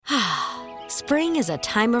Spring is a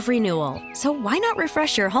time of renewal, so why not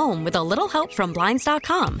refresh your home with a little help from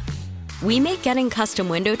Blinds.com? We make getting custom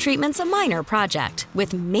window treatments a minor project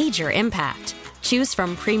with major impact. Choose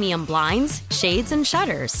from premium blinds, shades, and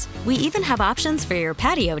shutters. We even have options for your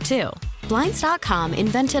patio, too. Blinds.com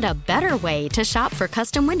invented a better way to shop for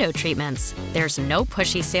custom window treatments. There's no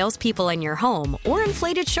pushy salespeople in your home or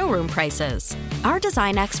inflated showroom prices. Our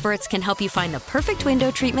design experts can help you find the perfect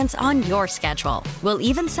window treatments on your schedule. We'll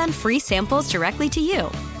even send free samples directly to you.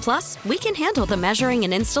 Plus, we can handle the measuring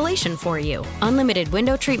and installation for you. Unlimited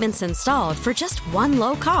window treatments installed for just one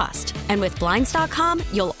low cost. And with Blinds.com,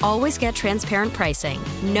 you'll always get transparent pricing.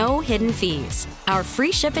 No hidden fees. Our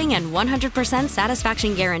free shipping and 100%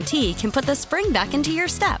 satisfaction guarantee can put the spring back into your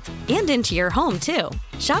step and into your home, too.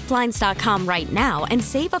 Shop Blinds.com right now and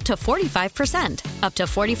save up to 45%. Up to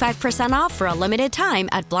 45% off for a limited time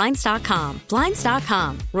at Blinds.com.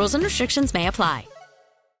 Blinds.com. Rules and restrictions may apply.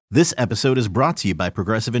 This episode is brought to you by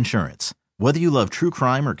Progressive Insurance. Whether you love true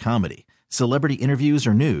crime or comedy, celebrity interviews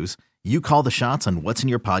or news, you call the shots on what's in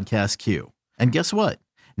your podcast queue. And guess what?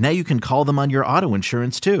 Now you can call them on your auto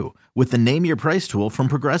insurance too with the Name Your Price tool from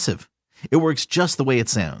Progressive. It works just the way it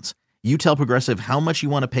sounds. You tell Progressive how much you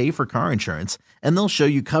want to pay for car insurance, and they'll show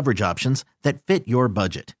you coverage options that fit your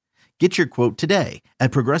budget. Get your quote today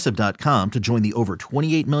at Progressive.com to join the over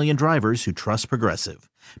 28 million drivers who trust Progressive.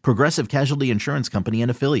 Progressive Casualty Insurance Company and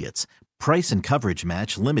Affiliates. Price and coverage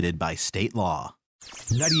match limited by state law.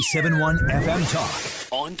 97.1 FM Talk.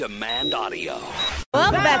 On demand audio.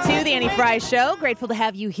 Welcome back to the Annie Frey Show. Grateful to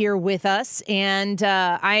have you here with us. And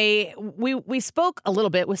we spoke a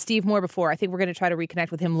little bit with Steve Moore before. I think we're going to try to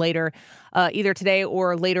reconnect with him later, either today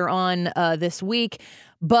or later on this week.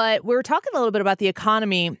 But we were talking a little bit about the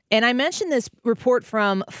economy. And I mentioned this report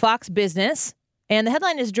from Fox Business. And the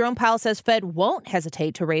headline is Jerome Powell says Fed won't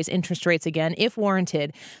hesitate to raise interest rates again if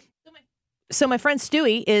warranted. So my friend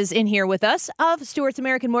Stuey is in here with us of Stuart's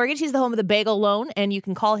American Mortgage. He's the home of the Bagel Loan, and you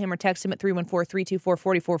can call him or text him at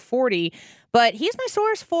 314-324-4440. But he's my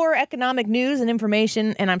source for economic news and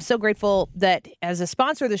information, and I'm so grateful that as a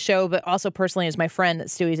sponsor of the show, but also personally as my friend, that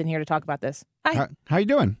Stewie's in here to talk about this. Hi. How you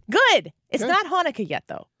doing? Good. It's Good. not Hanukkah yet,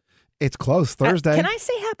 though. It's close. Thursday. Can I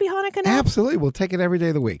say Happy Hanukkah now? Absolutely. We'll take it every day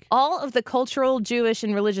of the week. All of the cultural Jewish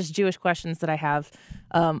and religious Jewish questions that I have,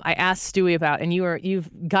 I asked Stuey about, and you've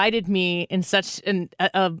guided me in such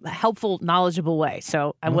a helpful, knowledgeable way.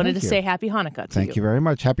 So I wanted to say Happy Hanukkah to you. Thank you very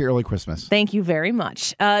much. Happy early Christmas. Thank you very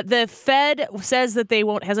much. The Fed says that they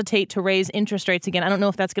won't hesitate to raise interest rates again. I don't know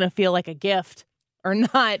if that's going to feel like a gift or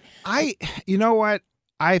not. You know what?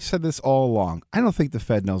 I've said this all along. I don't think the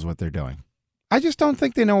Fed knows what they're doing. I just don't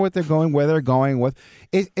think they know what they're going, where they're going with.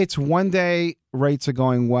 It's one day rates are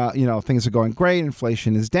going well, things are going great,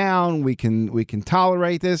 inflation is down, we can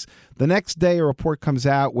tolerate this. The next day a report comes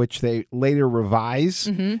out which they later revise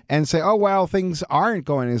and say, oh well, things aren't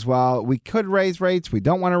going as well. We could raise rates, we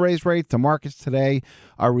don't want to raise rates. The markets today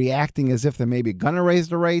are reacting as if they're maybe going to raise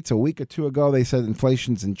the rates. A week or two ago they said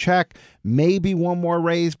inflation's in check, maybe one more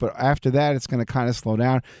raise, but after that it's going to kind of slow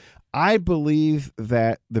down. I believe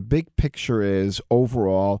that the big picture is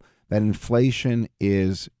overall that inflation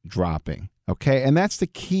is dropping. Okay, and that's the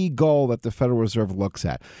key goal that the Federal Reserve looks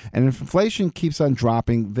at. And if inflation keeps on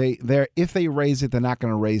dropping, if they raise it, they're not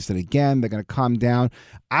going to raise it again. They're going to calm down.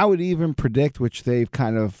 I would even predict, which they've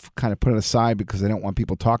kind of put it aside because they don't want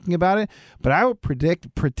people talking about it, but I would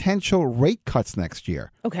predict potential rate cuts next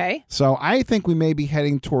year. Okay. So I think we may be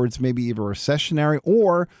heading towards maybe either recessionary,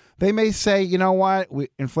 or they may say, you know what,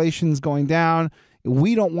 inflation's going down.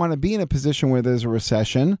 We don't want to be in a position where there's a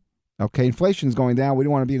recession. Okay, inflation's going down. We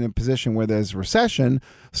don't want to be in a position where there's a recession.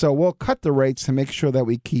 So we'll cut the rates to make sure that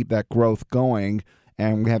we keep that growth going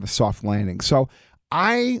and we have a soft landing. So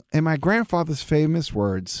in my grandfather's famous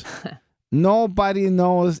words, nobody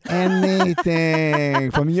knows anything.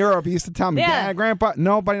 From Europe, he used to tell me, Dad, Grandpa,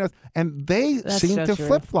 nobody knows. And they seem to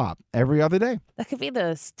flip-flop every other day. That could be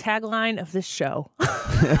the tagline of this show.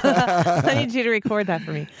 I need you to record that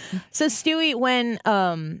for me. So, Stuey, when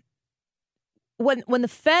the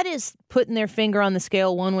Fed is putting their finger on the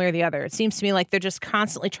scale one way or the other, it seems to me like they're just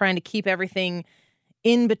constantly trying to keep everything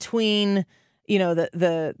in between,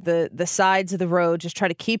 the sides of the road, just try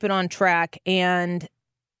to keep it on track. And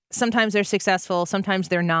sometimes they're successful, sometimes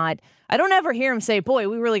they're not. I don't ever hear them say, boy,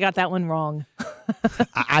 we really got that one wrong.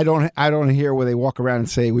 I don't hear where they walk around and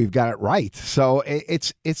say we've got it right. So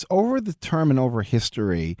it's over the term and over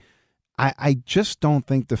history. I just don't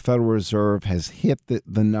think the Federal Reserve has hit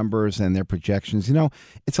the numbers and their projections.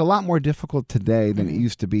 It's a lot more difficult today than it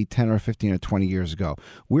used to be 10 or 15 or 20 years ago.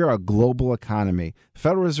 We're a global economy.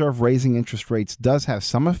 Federal Reserve raising interest rates does have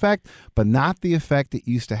some effect, but not the effect it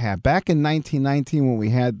used to have. Back in 1919, when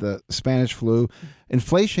we had the Spanish flu,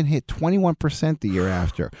 inflation hit 21% the year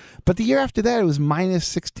after. But the year after that, it was minus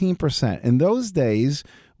 16%. In those days,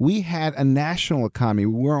 we had a national economy.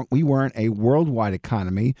 We weren't a worldwide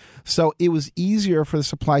economy. So it was easier for the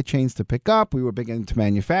supply chains to pick up. We were big into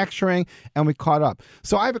manufacturing, and we caught up.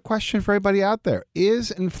 So I have a question for everybody out there. Is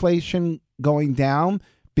inflation going down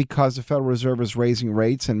because the Federal Reserve is raising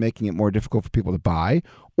rates and making it more difficult for people to buy?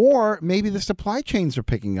 Or maybe the supply chains are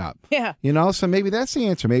picking up. Yeah. So maybe that's the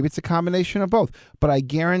answer. Maybe it's a combination of both. But I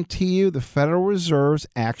guarantee you the Federal Reserve's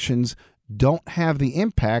actions don't have the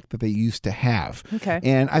impact that they used to have. Okay.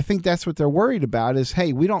 And I think that's what they're worried about is,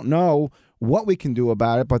 hey, we don't know what we can do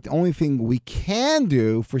about it, but the only thing we can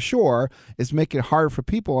do for sure is make it hard for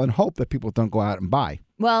people and hope that people don't go out and buy.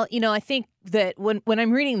 Well, I think that when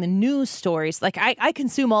I'm reading the news stories, like I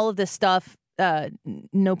consume all of this stuff,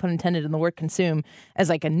 no pun intended in the word consume, as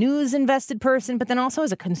like a news invested person, but then also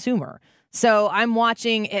as a consumer. So I'm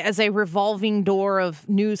watching as a revolving door of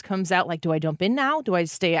news comes out, like, do I jump in now? Do I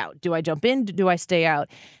stay out? Do I jump in? Do I stay out?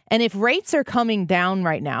 And if rates are coming down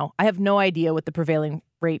right now, I have no idea what the prevailing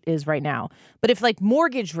rate is right now. But if like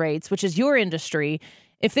mortgage rates, which is your industry,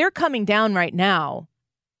 if they're coming down right now,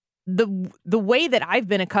 the way that I've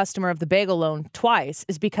been a customer of the bagel loan twice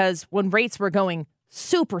is because when rates were going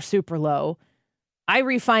super, super low, I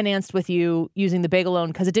refinanced with you using the bagel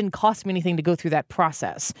loan because it didn't cost me anything to go through that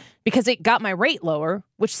process because it got my rate lower,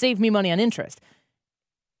 which saved me money on interest.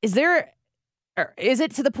 Is it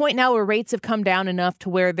to the point now where rates have come down enough to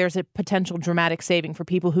where there's a potential dramatic saving for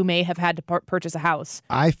people who may have had to purchase a house?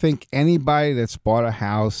 I think anybody that's bought a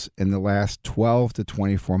house in the last 12 to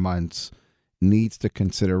 24 months needs to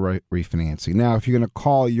consider refinancing. Now, if you're going to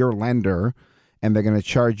call your lender and they're going to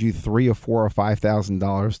charge you $3,000 or $4,000 or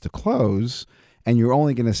 $5,000 to close, and you're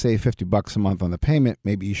only going to save $50 a month on the payment,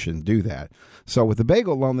 maybe you shouldn't do that. So with the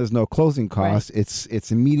bagel loan, there's no closing costs. Right.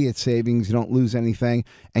 It's immediate savings. You don't lose anything.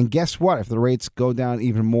 And guess what? If the rates go down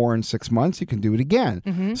even more in 6 months, you can do it again.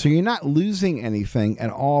 Mm-hmm. So you're not losing anything at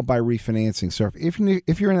all by refinancing. So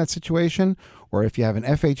if you're in that situation, or if you have an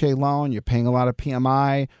FHA loan, you're paying a lot of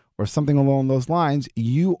PMI or something along those lines,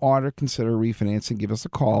 you ought to consider refinancing. Give us a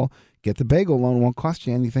call. Get the bagel loan. It won't cost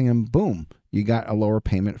you anything, and boom, you got a lower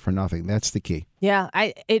payment for nothing. That's the key. Yeah,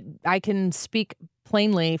 I can speak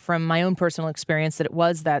plainly from my own personal experience that it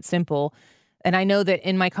was that simple. And I know that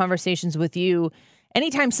in my conversations with you,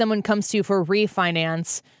 anytime someone comes to you for a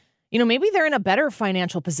refinance, maybe they're in a better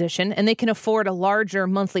financial position and they can afford a larger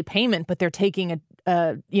monthly payment, but they're taking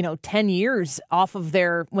 10 years off of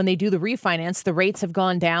when they do the refinance, the rates have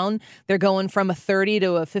gone down. They're going from a 30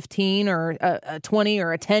 to a 15 or a 20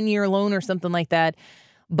 or a 10-year loan or something like that.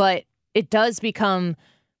 But it does become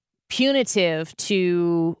punitive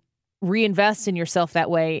to reinvest in yourself that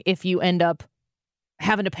way if you end up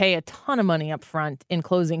having to pay a ton of money up front in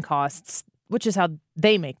closing costs, which is how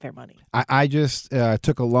they make their money. I just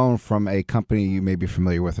took a loan from a company you may be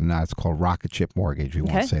familiar with or not. It's called Rocket Ship Mortgage. We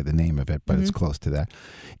won't say the name of it, but it's close to that.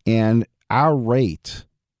 And our rate,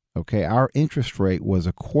 our interest rate was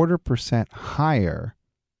 0.25% higher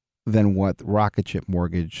than what Rocket Ship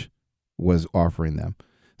Mortgage was offering them.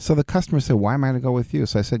 So the customer said, why am I going to go with you?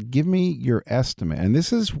 So I said, give me your estimate. And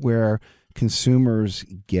this is where consumers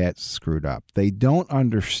get screwed up. They don't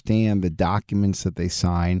understand the documents that they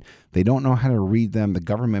sign. They don't know how to read them. The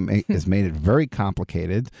government has made it very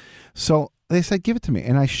complicated. So they said, give it to me.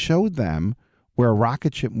 And I showed them where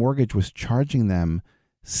Rocket Ship Mortgage was charging them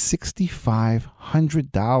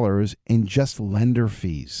 $6,500 in just lender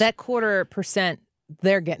fees. That 0.25%,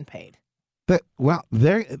 they're getting paid. The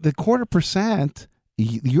 0.25%,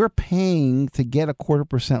 you're paying to get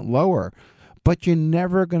 0.25% lower. But you're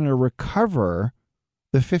never going to recover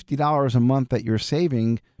the $50 a month that you're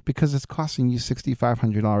saving because it's costing you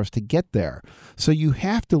 $6,500 to get there. So you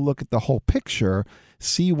have to look at the whole picture,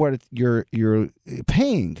 see what you're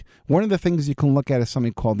paying. One of the things you can look at is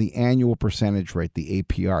something called the annual percentage rate, the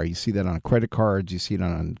APR. You see that on credit cards. You see it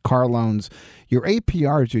on car loans. Your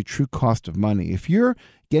APR is your true cost of money. If you're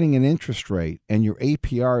getting an interest rate and your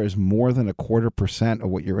APR is more than 0.25% of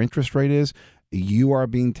what your interest rate is, you are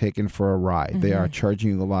being taken for a ride. Mm-hmm. They are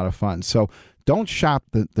charging you a lot of funds. So don't shop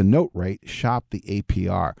the note rate, shop the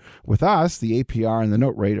APR. With us, the APR and the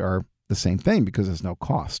note rate are the same thing because there's no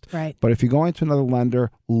cost. Right. But if you go into another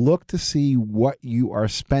lender, look to see what you are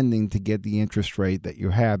spending to get the interest rate that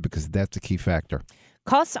you have because that's a key factor.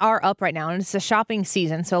 Costs are up right now, and it's a shopping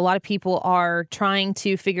season, so a lot of people are trying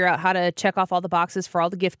to figure out how to check off all the boxes for all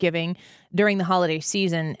the gift giving during the holiday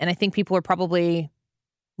season. And I think people are probably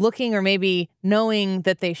looking, or maybe knowing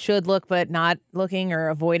that they should look, but not looking, or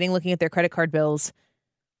avoiding looking at their credit card bills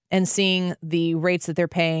and seeing the rates that they're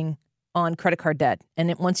paying on credit card debt.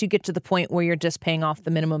 And once you get to the point where you're just paying off the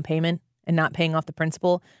minimum payment and not paying off the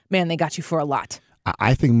principal, man, they got you for a lot.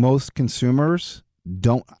 I think most consumers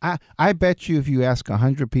don't. I bet you if you ask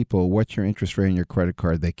 100 people what's your interest rate on your credit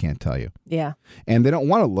card, they can't tell you. Yeah. And they don't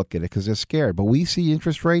want to look at it because they're scared. But we see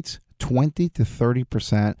interest rates 20 to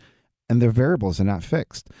 30%, and their variables are not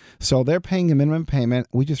fixed. So they're paying a minimum payment.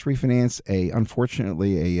 We just refinanced,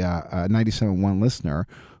 unfortunately, a 97.1 listener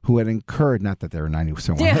who had incurred, not that they were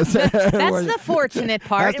 97.1 listeners. That's the fortunate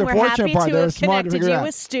part. That's the and we're fortunate happy part. to have connected you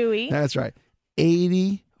with Stuey. That's right.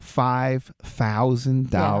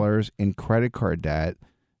 $85,000 in credit card debt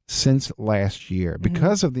since last year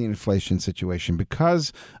because of the inflation situation,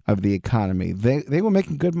 because of the economy. They were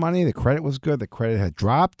making good money. The credit was good. The credit had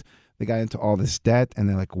dropped. They got into all this debt, and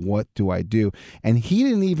they're like, what do I do? And he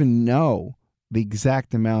didn't even know the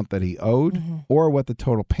exact amount that he owed or what the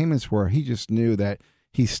total payments were. He just knew that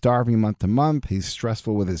he's starving month to month. He's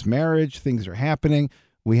stressful with his marriage. Things are happening.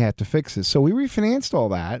 We had to fix it. So we refinanced all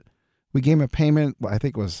that. We gave him a payment, I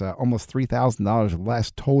think it was almost $3,000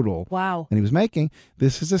 less total. Wow. And he was making.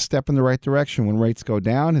 This is a step in the right direction. When rates go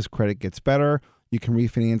down, his credit gets better. You can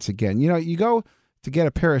refinance again. You know, you go to get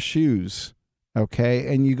a pair of shoes,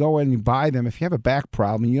 okay, and you go and you buy them. If you have a back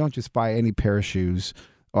problem, you don't just buy any pair of shoes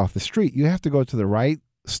off the street. You have to go to the right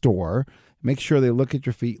store. Make sure they look at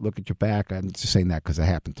your feet, look at your back. I'm just saying that because it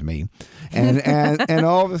happened to me. And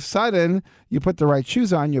all of a sudden, you put the right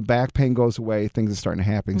shoes on, your back pain goes away, things are starting to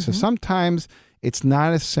happen. So sometimes it's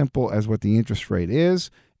not as simple as what the interest rate is.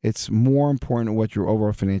 It's more important what your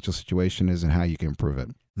overall financial situation is and how you can improve it.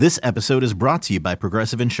 This episode is brought to you by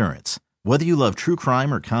Progressive Insurance. Whether you love true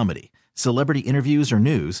crime or comedy, celebrity interviews or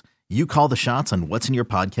news, you call the shots on what's in your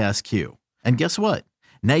podcast queue. And guess what?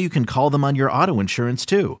 Now you can call them on your auto insurance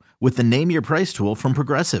too with the Name Your Price tool from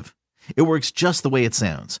Progressive. It works just the way it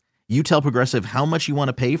sounds. You tell Progressive how much you want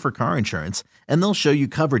to pay for car insurance, and they'll show you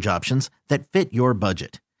coverage options that fit your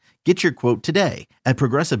budget. Get your quote today at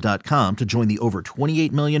Progressive.com to join the over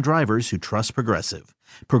 28 million drivers who trust Progressive.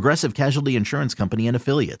 Progressive Casualty Insurance Company and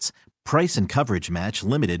Affiliates. Price and coverage match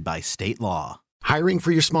limited by state law. Hiring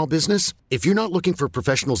for your small business? If you're not looking for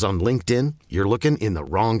professionals on LinkedIn, you're looking in the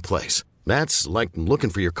wrong place. That's like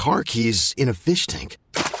looking for your car keys in a fish tank.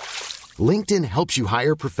 LinkedIn helps you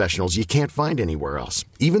hire professionals you can't find anywhere else,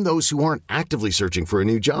 even those who aren't actively searching for a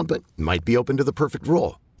new job but might be open to the perfect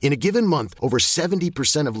role. In a given month, over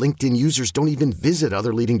 70% of LinkedIn users don't even visit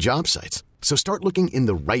other leading job sites. So start looking in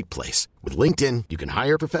the right place. With LinkedIn, you can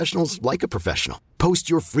hire professionals like a professional.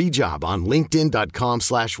 Post your free job on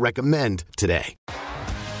linkedin.com/recommend today.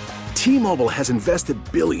 T-Mobile has invested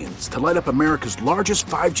billions to light up America's largest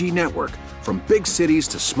 5G network, from big cities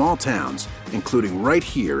to small towns, including right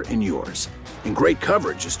here in yours. And great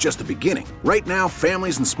coverage is just the beginning. Right now,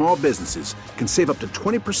 families and small businesses can save up to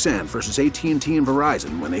 20% versus AT&T and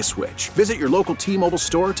Verizon when they switch. Visit your local T-Mobile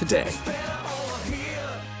store today.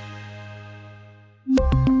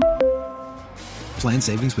 Plan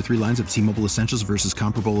savings with 3 lines of T-Mobile Essentials versus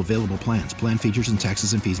comparable available plans. Plan features and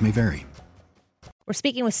taxes and fees may vary. We're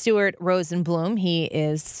speaking with Stuart Rosenblum. He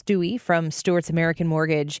is Stuey from Stuart's American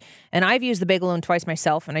Mortgage. And I've used the Bagel Loan twice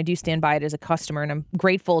myself, and I do stand by it as a customer. And I'm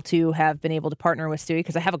grateful to have been able to partner with Stuey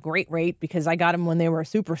because I have a great rate because I got them when they were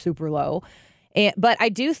super, super low. But I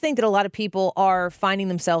do think that a lot of people are finding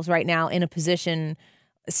themselves right now in a position,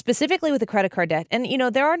 specifically with the credit card debt. And, you know,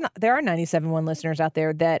 there are 97.1 listeners out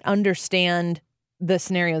there that understand the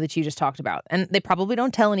scenario that you just talked about. And they probably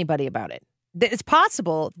don't tell anybody about it. It's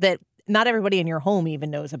possible that not everybody in your home even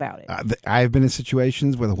knows about it. I've been in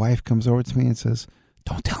situations where the wife comes over to me and says,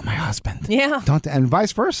 "Don't tell my husband." Yeah. Don't, and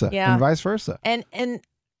vice versa. Yeah. And vice versa. And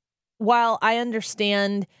while I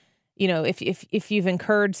understand, you know, if you've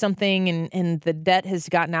incurred something and the debt has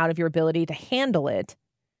gotten out of your ability to handle it,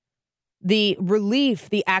 the relief,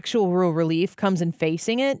 the actual real relief comes in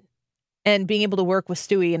facing it and being able to work with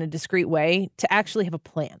Stuey in a discreet way to actually have a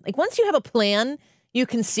plan. Like once you have a plan, you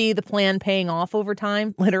can see the plan paying off over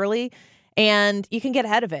time, literally, and you can get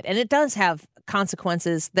ahead of it. And it does have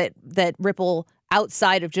consequences that ripple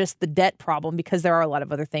outside of just the debt problem because there are a lot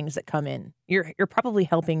of other things that come in. You're probably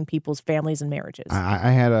helping people's families and marriages.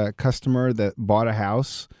 I had a customer that bought a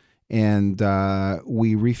house, and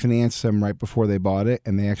we refinanced them right before they bought it,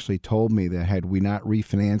 and they actually told me that had we not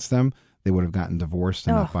refinanced them, they would have gotten divorced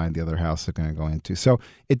and not buying the other house they're going to go into. So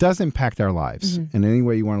it does impact our lives. And any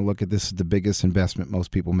way you want to look at this, is the biggest investment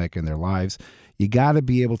most people make in their lives. You got to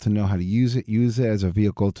be able to know how to use it as a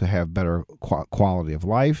vehicle to have better quality of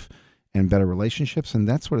life and better relationships, and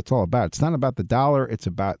that's what it's all about. It's not about the dollar; it's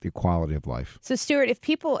about the quality of life. So, Stuart,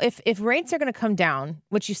 if rates are going to come down,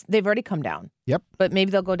 they've already come down, yep, but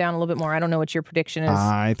maybe they'll go down a little bit more. I don't know what your prediction is.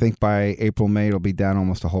 I think by April, May, it'll be down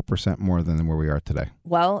almost a whole % more than where we are today.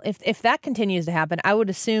 Well, if that continues to happen, I would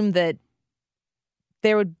assume that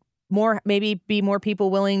there would maybe be more people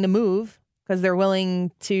willing to move because they're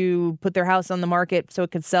willing to put their house on the market so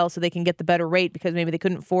it could sell, so they can get the better rate because maybe they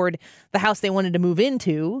couldn't afford the house they wanted to move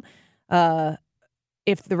into.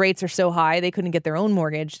 If the rates are so high, they couldn't get their own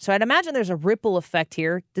mortgage. So I'd imagine there's a ripple effect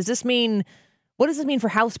here. What does this mean for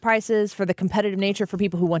house prices, for the competitive nature, for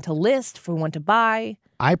people who want to list, for who want to buy?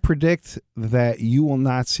 I predict that you will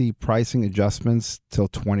not see pricing adjustments till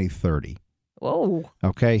 2030. Whoa.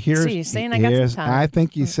 Okay. You're saying I got some time. I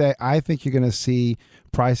think you're going to see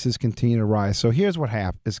prices continue to rise. So here's what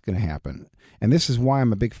is going to happen. And this is why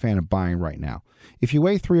I'm a big fan of buying right now. If you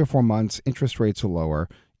wait 3 or 4 months, interest rates are lower.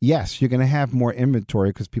 Yes, you're going to have more inventory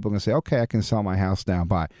because people are going to say, okay, I can sell my house now,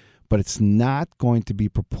 buy. But it's not going to be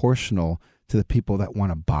proportional to the people that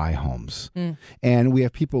want to buy homes. And we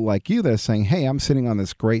have people like you that are saying, hey, I'm sitting on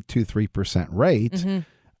this great 2-3% rate. Mm-hmm.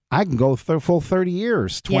 I can go full 30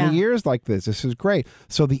 years, 20 years like this. This is great.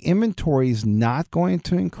 So the inventory is not going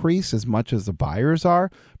to increase as much as the buyers are.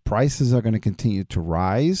 Prices are going to continue to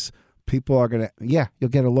rise. People are going to, you'll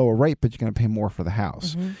get a lower rate, but you're going to pay more for the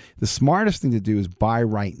house. Mm-hmm. The smartest thing to do is buy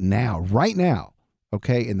right now,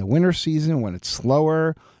 okay? In the winter season when it's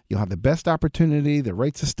slower, you'll have the best opportunity. The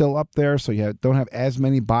rates are still up there, so you don't have as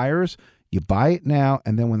many buyers. You buy it now,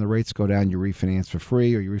 and then when the rates go down, you refinance for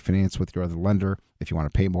free or you refinance with your other lender if you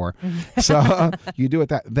want to pay more. So you do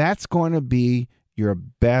it that's going to be your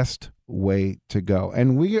best way to go.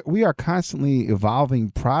 And we are constantly evolving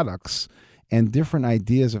products and different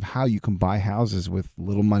ideas of how you can buy houses with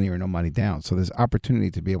little money or no money down. So there's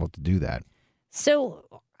opportunity to be able to do that. So,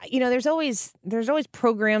 there's always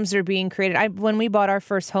programs that are being created. When we bought our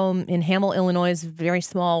first home in Hamel, Illinois, a very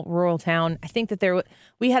small rural town, I think that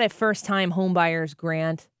we had a first-time home buyers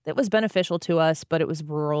grant that was beneficial to us, but it was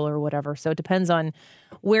rural or whatever. So it depends on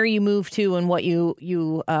where you move to and what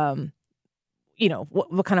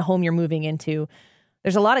what kind of home you're moving into.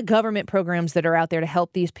 There's a lot of government programs that are out there to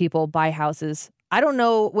help these people buy houses. I don't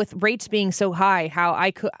know, with rates being so high,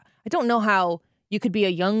 I don't know how you could be a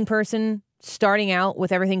young person starting out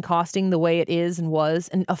with everything costing the way it is and was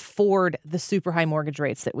and afford the super high mortgage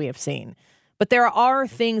rates that we have seen. But there are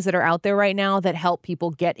things that are out there right now that help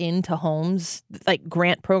people get into homes, like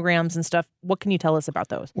grant programs and stuff. What can you tell us about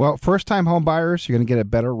those? Well, first-time home buyers, you're going to get a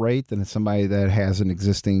better rate than somebody that has an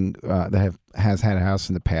existing, has had a house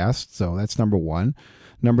in the past. So that's number one.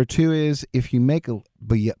 Number two is if you make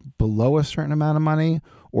below a certain amount of money,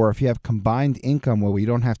 or if you have combined income where you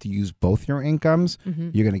don't have to use both your incomes,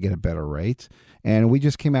 you're going to get a better rate. And we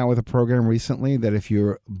just came out with a program recently that if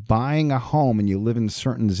you're buying a home and you live in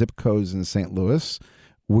certain zip codes in St. Louis,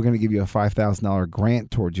 we're going to give you a $5,000 grant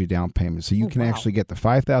towards your down payment. So you can actually get the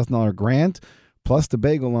 $5,000 grant plus the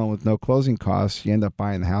bagel loan with no closing costs. You end up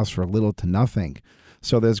buying the house for little to nothing.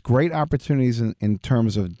 So there's great opportunities in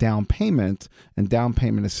terms of down payment and down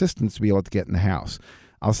payment assistance to be able to get in the house.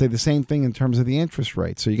 I'll say the same thing in terms of the interest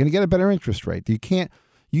rate. So you're going to get a better interest rate. You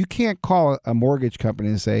can't call a mortgage company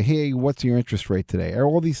and say, hey, what's your interest rate today?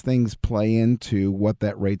 All these things play into what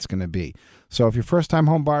that rate's going to be. So if you're first-time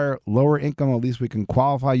home buyer, lower income, at least we can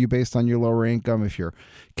qualify you based on your lower income. If you're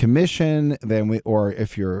commission, or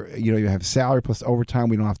if you have salary plus overtime,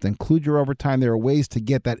 we don't have to include your overtime. There are ways to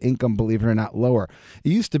get that income, believe it or not, lower. It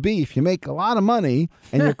used to be if you make a lot of money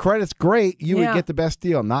and your credit's great, you would get the best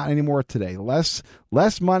deal. Not anymore today. Less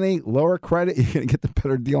money, lower credit, you're going to get the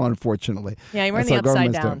better deal, unfortunately. Yeah, you're in the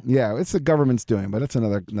upside down. Yeah, it's the government's doing, but it's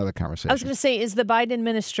another conversation. I was going to say, is the Biden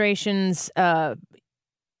administration's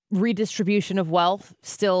redistribution of wealth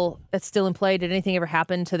still in play? Did anything ever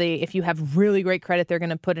happen to if you have really great credit, they're going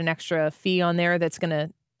to put an extra fee on there that's going to...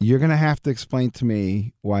 You're going to have to explain to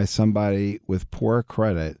me why somebody with poor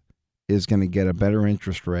credit is going to get a better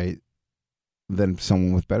interest rate than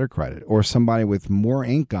someone with better credit, or somebody with more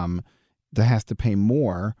income that has to pay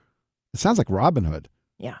more. It sounds like Robin Hood.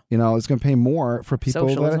 Yeah. It's going to pay more for people.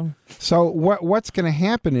 Socialism. So what's going to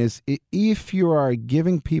happen is if you are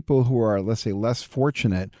giving people who are, let's say, less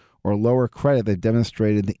fortunate or lower credit that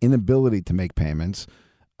demonstrated the inability to make payments,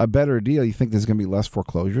 a better deal, you think there's going to be less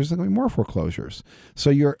foreclosures, there's going to be more foreclosures.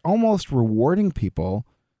 So you're almost rewarding people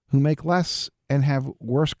who make less and have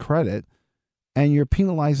worse credit and you're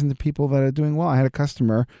penalizing the people that are doing well. I had a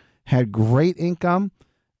customer, had great income,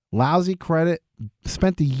 lousy credit,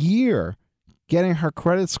 spent a year getting her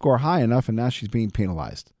credit score high enough, and now she's being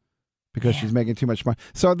penalized because she's making too much money.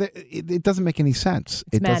 So it doesn't make any sense.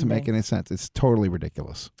 It doesn't make any sense. It's totally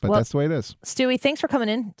ridiculous. But that's the way it is. Stewie, thanks for coming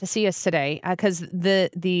in to see us today, because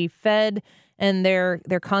the Fed and their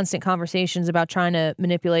constant conversations about trying to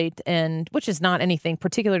manipulate, and which is not anything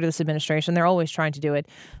particular to this administration. They're always trying to do it.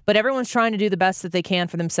 But everyone's trying to do the best that they can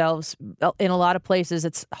for themselves. In a lot of places,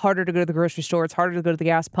 it's harder to go to the grocery store. It's harder to go to the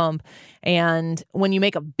gas pump. And when you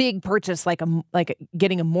make a big purchase, like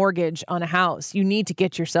getting a mortgage on a house, you need to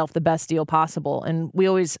get yourself the best deal possible. And we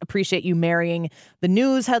always appreciate you marrying the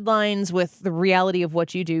news headlines with the reality of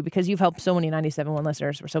what you do, because you've helped so many 97.1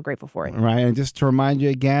 listeners. We're so grateful for it. Right. And just to remind you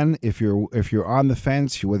again, if you're on the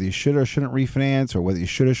fence, whether you should or shouldn't refinance, or whether you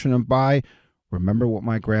should or shouldn't buy, remember what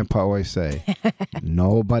my grandpa always say: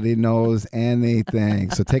 nobody knows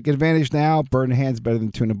anything. So take advantage now. Bird in hand's better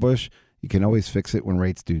than two in a bush. You can always fix it when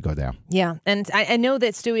rates do go down. Yeah. And I know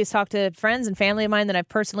that Stewie has talked to friends and family of mine that I've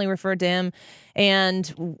personally referred to him.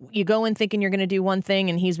 And you go in thinking you're going to do one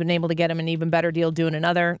thing, and he's been able to get him an even better deal doing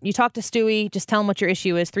another. You talk to Stewie, just tell him what your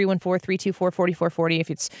issue is, 314-324-4440.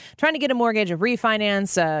 If it's trying to get a mortgage, a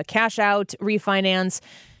refinance, cash out refinance,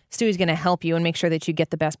 Stewie's going to help you and make sure that you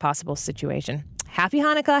get the best possible situation. Happy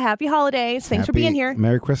Hanukkah. Happy holidays. Thanks for being here.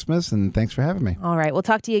 Merry Christmas, and thanks for having me. All right. We'll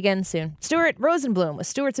talk to you again soon. Stuart Rosenblum with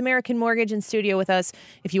Stuart's American Mortgage in studio with us.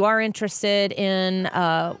 If you are interested in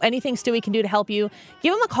anything Stewie can do to help you,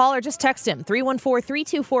 give him a call or just text him,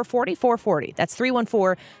 314-324-4440. That's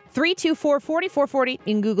 314-324-4440. You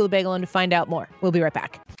can Google the bagel to find out more. We'll be right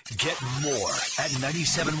back. Get more at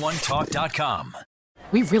 971talk.com.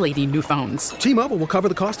 We really need new phones. T-Mobile will cover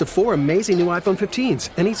the cost of 4 amazing new iPhone 15s,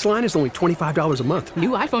 and each line is only $25 a month. New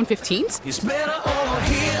iPhone 15s? It's better over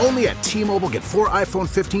here. Only at T-Mobile, get 4 iPhone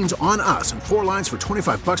 15s on us and 4 lines for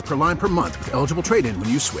 $25 per line per month with eligible trade-in when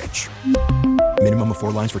you switch. Minimum of 4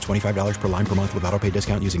 lines for $25 per line per month with autopay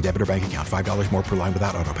discount using debit or bank account. $5 more per line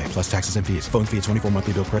without autopay, plus taxes and fees. Phone fee at 24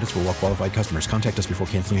 monthly bill credits for well-qualified customers. Contact us before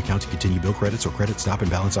canceling account to continue bill credits or credit stop and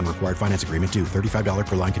balance on required finance agreement due. $35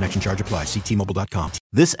 per line connection charge applies. See T-Mobile.com.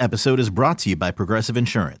 This episode is brought to you by Progressive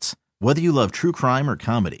Insurance. Whether you love true crime or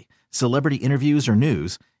comedy, celebrity interviews or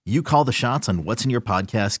news, you call the shots on what's in your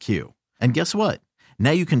podcast queue. And guess what? Now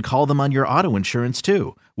you can call them on your auto insurance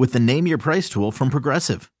too, with the Name Your Price tool from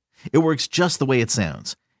Progressive. It works just the way it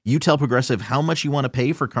sounds. You tell Progressive how much you want to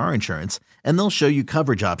pay for car insurance, and they'll show you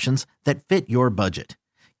coverage options that fit your budget.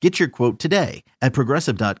 Get your quote today at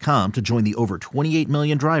Progressive.com to join the over 28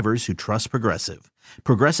 million drivers who trust Progressive.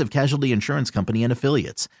 Progressive Casualty Insurance Company and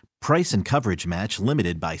Affiliates. Price and coverage match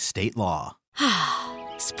limited by state law.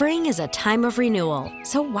 Spring is a time of renewal,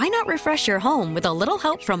 so why not refresh your home with a little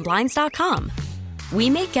help from Blinds.com? We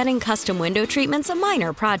make getting custom window treatments a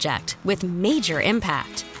minor project with major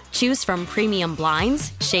impact. Choose from premium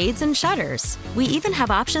blinds, shades, and shutters. We even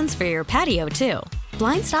have options for your patio, too.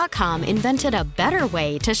 Blinds.com invented a better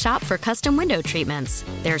way to shop for custom window treatments.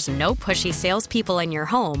 There's no pushy salespeople in your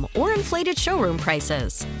home or inflated showroom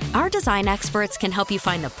prices. Our design experts can help you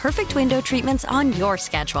find the perfect window treatments on your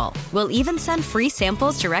schedule. We'll even send free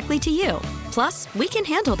samples directly to you. Plus, we can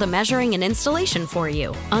handle the measuring and installation for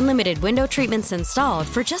you. Unlimited window treatments installed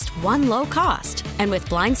for just one low cost. And with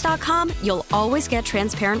Blinds.com, you'll always get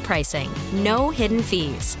transparent pricing. No hidden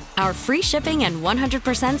fees. Our free shipping and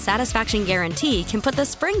 100% satisfaction guarantee can put the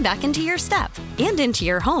spring back into your step and into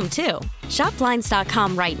your home, too. Shop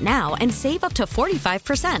Blinds.com right now and save up to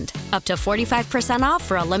 45%. Up to 45% off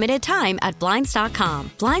for a limited time at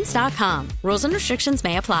Blinds.com. Blinds.com. Rules and restrictions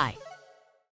may apply.